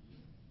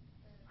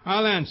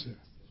 I'll answer.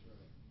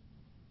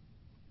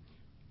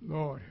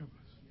 Lord help us.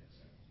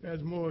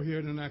 There's more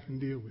here than I can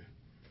deal with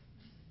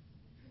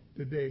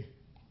today.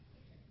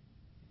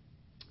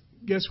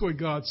 Guess what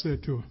God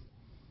said to him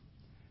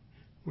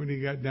when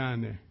he got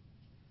down there?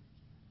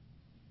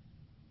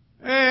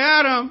 Hey,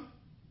 Adam.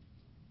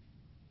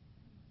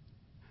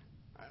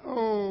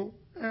 Oh,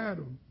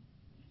 Adam.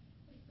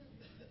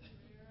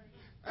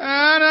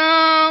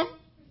 Adam.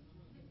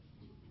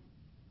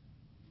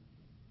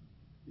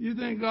 You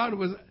think God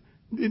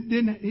he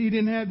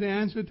didn't have the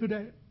answer to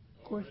that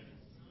question?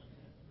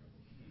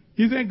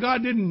 You think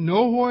God didn't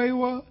know where he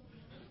was?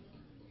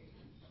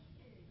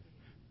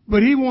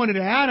 But he wanted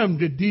Adam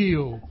to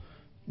deal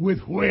with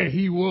where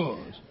he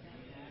was.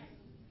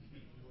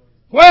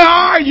 Where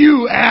are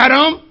you,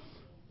 Adam?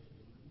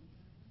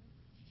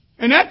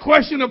 And that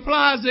question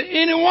applies to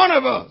any one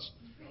of us.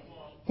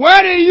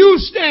 Where do you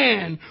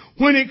stand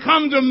when it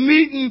comes to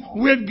meeting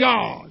with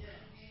God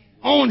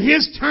on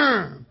his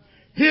terms,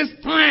 his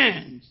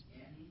plans?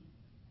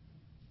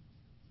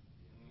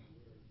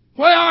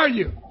 Where are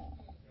you?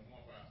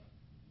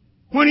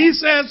 When he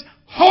says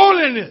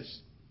holiness,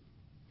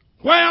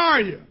 where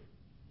are you?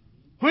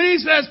 When he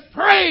says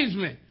praise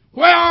me,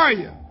 where are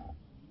you?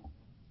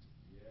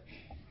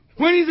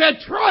 When he said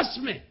trust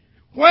me,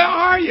 where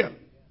are you?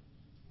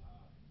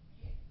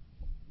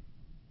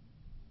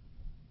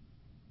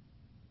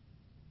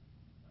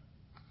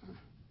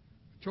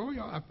 I told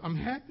y'all, I'm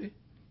happy.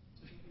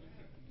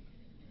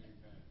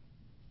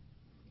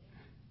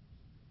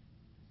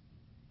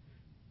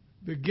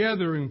 The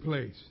gathering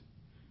place.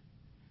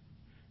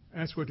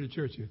 That's what the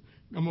church is.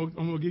 I'm going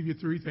to give you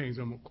three things.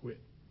 I'm going to quit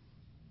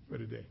for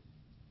today.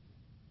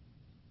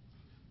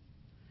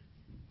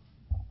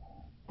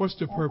 What's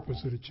the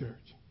purpose of the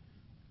church?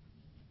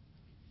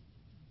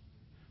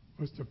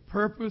 What's the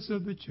purpose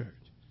of the church?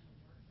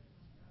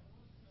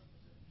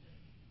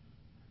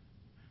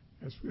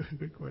 That's a really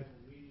good question.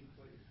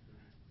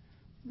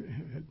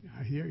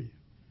 I hear you.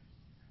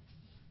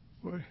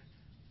 What?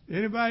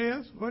 Anybody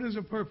else? What is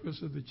the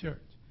purpose of the church?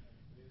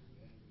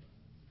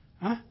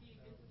 Huh?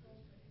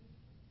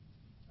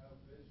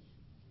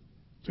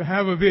 To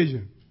have a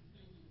vision.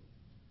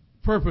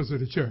 Purpose of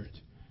the church.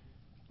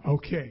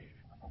 Okay.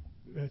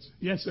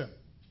 Yes, sir.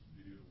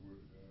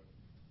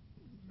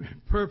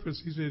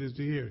 Purpose, he said, is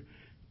to hear.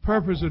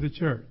 Purpose of the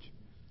church.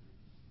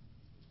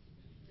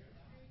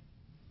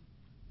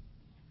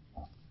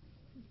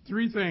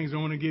 Three things I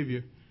want to give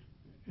you,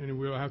 and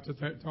we'll have to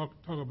talk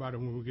about it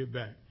when we get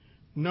back.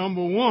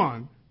 Number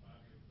one.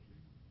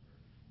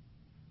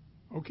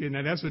 Okay,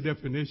 now that's a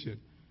definition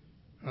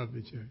of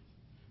the church.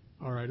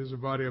 All right, it's a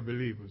body of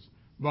believers.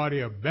 Body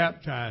of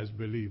baptized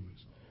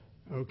believers.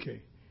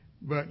 Okay,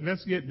 but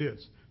let's get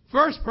this.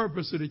 First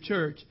purpose of the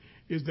church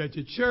is that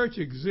the church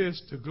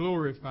exists to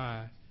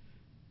glorify.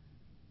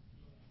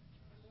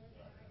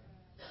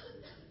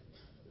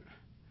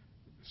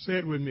 Say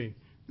it with me.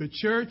 The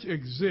church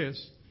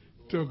exists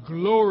to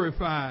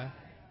glorify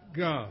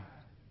God.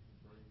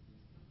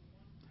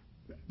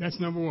 That's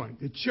number one.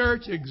 The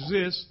church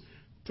exists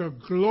to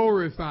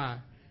glorify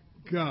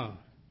God.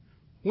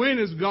 When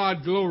is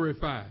God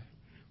glorified?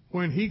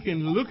 When he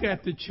can look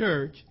at the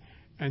church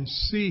and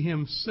see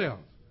himself.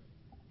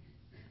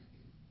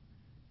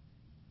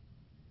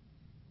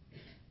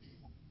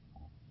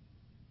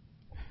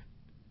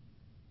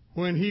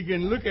 When he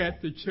can look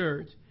at the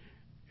church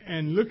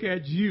and look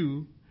at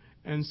you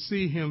and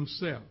see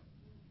himself.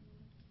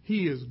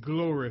 He is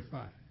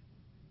glorified.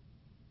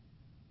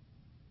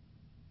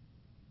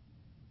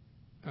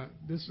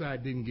 This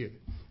side didn't get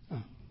it.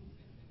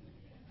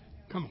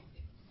 Come on.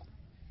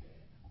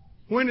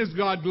 When is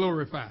God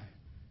glorified?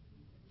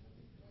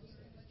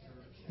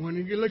 When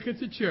you look at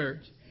the church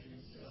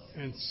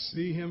and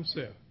see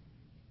himself.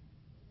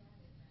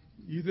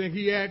 You think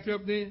he act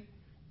up then?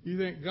 You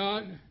think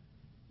God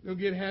will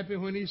get happy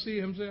when he see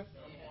himself?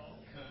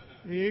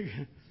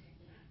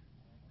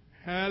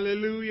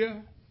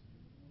 Hallelujah.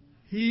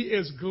 He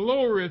is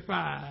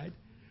glorified.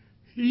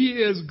 He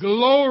is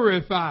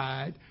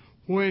glorified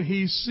when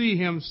he see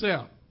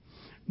himself.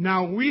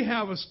 Now, we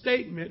have a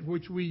statement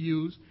which we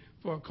use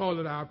for, call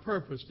it our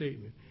purpose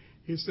statement.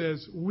 It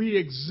says, we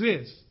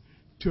exist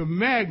to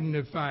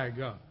magnify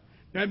God.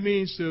 That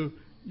means to,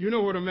 you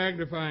know what a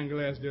magnifying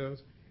glass does?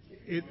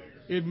 It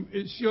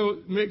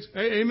shows, makes,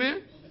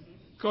 amen?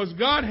 Because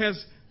God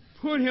has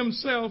put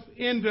himself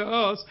into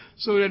us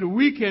so that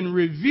we can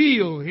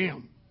reveal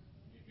him.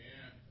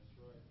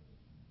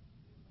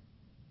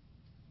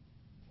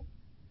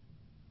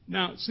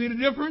 Now, see the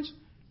difference?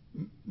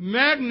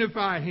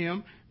 Magnify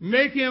him,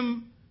 make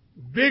him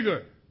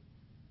bigger,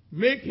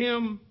 make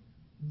him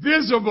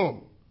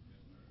visible,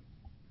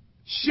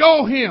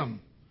 show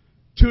him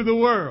to the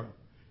world.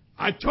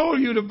 I told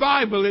you the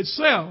Bible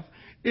itself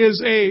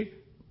is a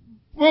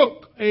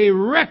book, a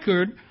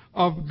record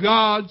of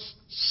God's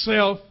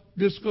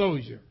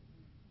self-disclosure.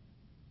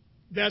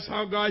 That's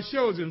how God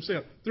shows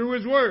himself, through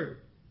his word,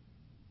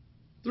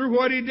 through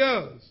what he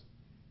does.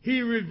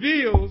 He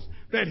reveals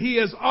that he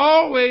has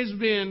always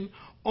been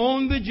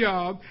on the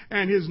job,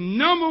 and his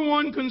number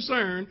one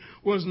concern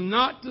was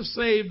not to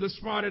save the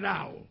spotted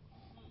owl.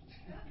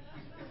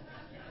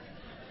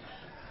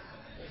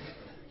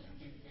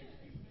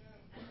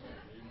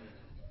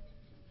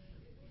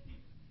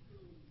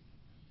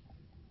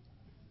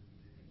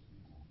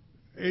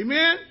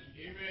 Amen?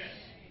 Amen.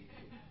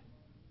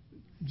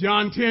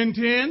 John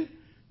 10:10,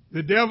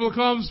 the devil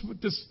comes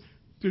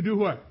to do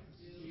what?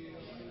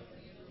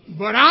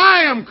 But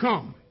I am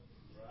come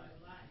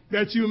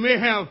that you may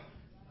have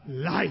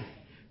life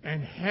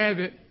and have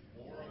it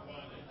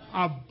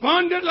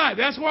abundant life.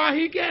 That's why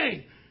he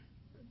came.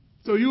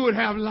 So you would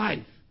have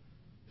life.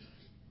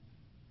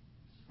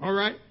 All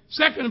right?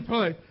 Second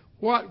place,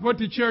 what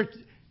the church,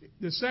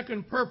 the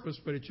second purpose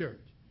for the church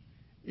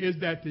is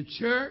that the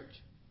church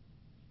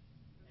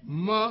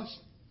must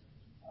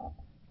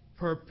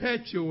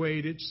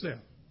perpetuate itself.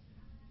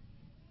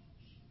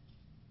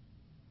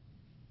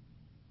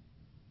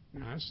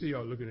 Now, I see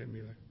y'all looking at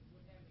me like.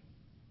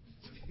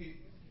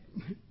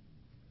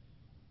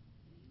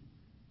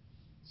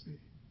 See,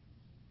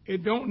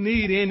 it don't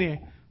need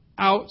any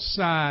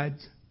outside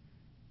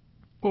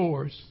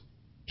force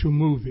to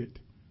move it.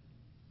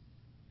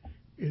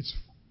 It's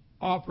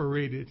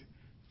operated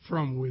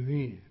from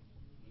within.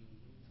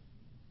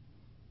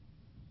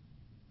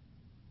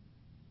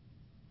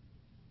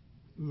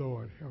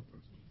 Lord, help us.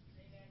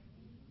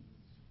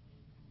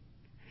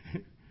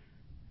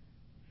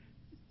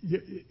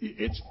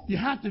 You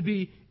have to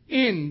be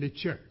in the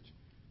church.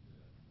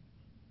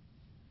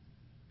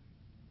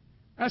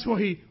 That's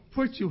why he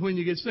puts you when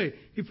you get saved.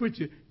 He puts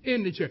you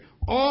in the church.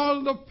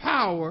 All the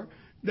power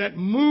that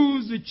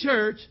moves the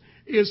church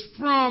is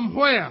from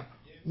where?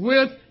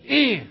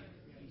 Within.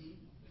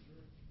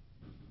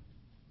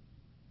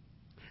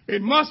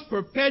 It must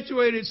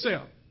perpetuate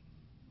itself.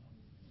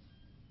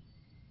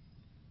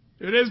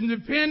 It isn't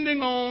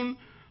depending on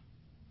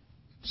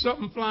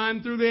something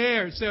flying through the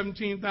air at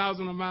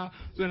 17,000 miles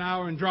an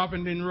hour and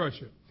dropping in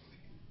Russia.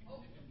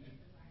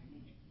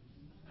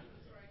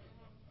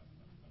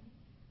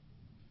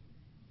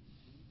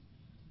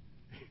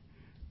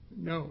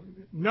 No,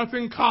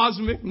 nothing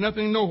cosmic,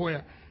 nothing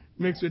nowhere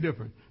makes a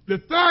difference. The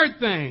third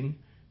thing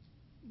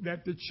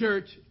that the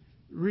church,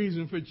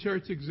 reason for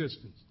church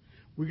existence,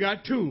 we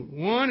got two.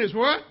 One is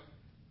what?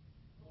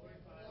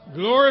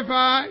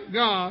 Glorify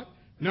God.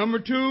 Number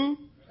two,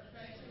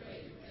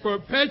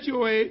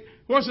 perpetuate.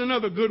 What's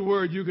another good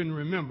word you can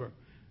remember?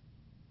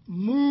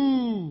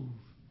 Move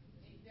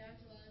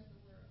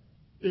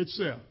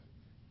itself.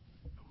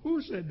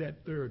 Who said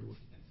that third one?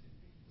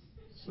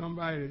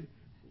 Somebody.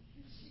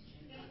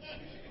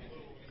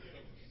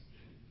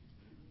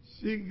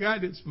 She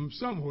got it from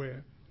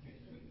somewhere.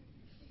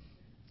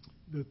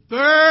 The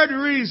third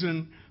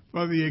reason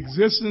for the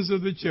existence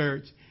of the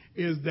church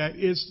is that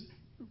its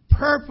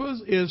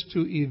purpose is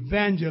to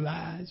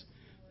evangelize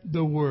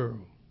the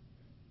world.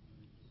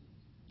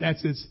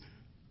 That's its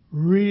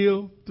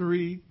real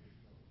three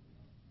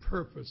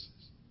purposes.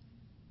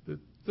 The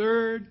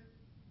third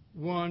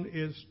one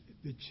is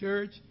the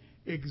church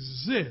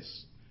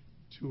exists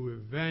to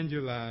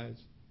evangelize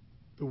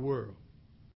the world.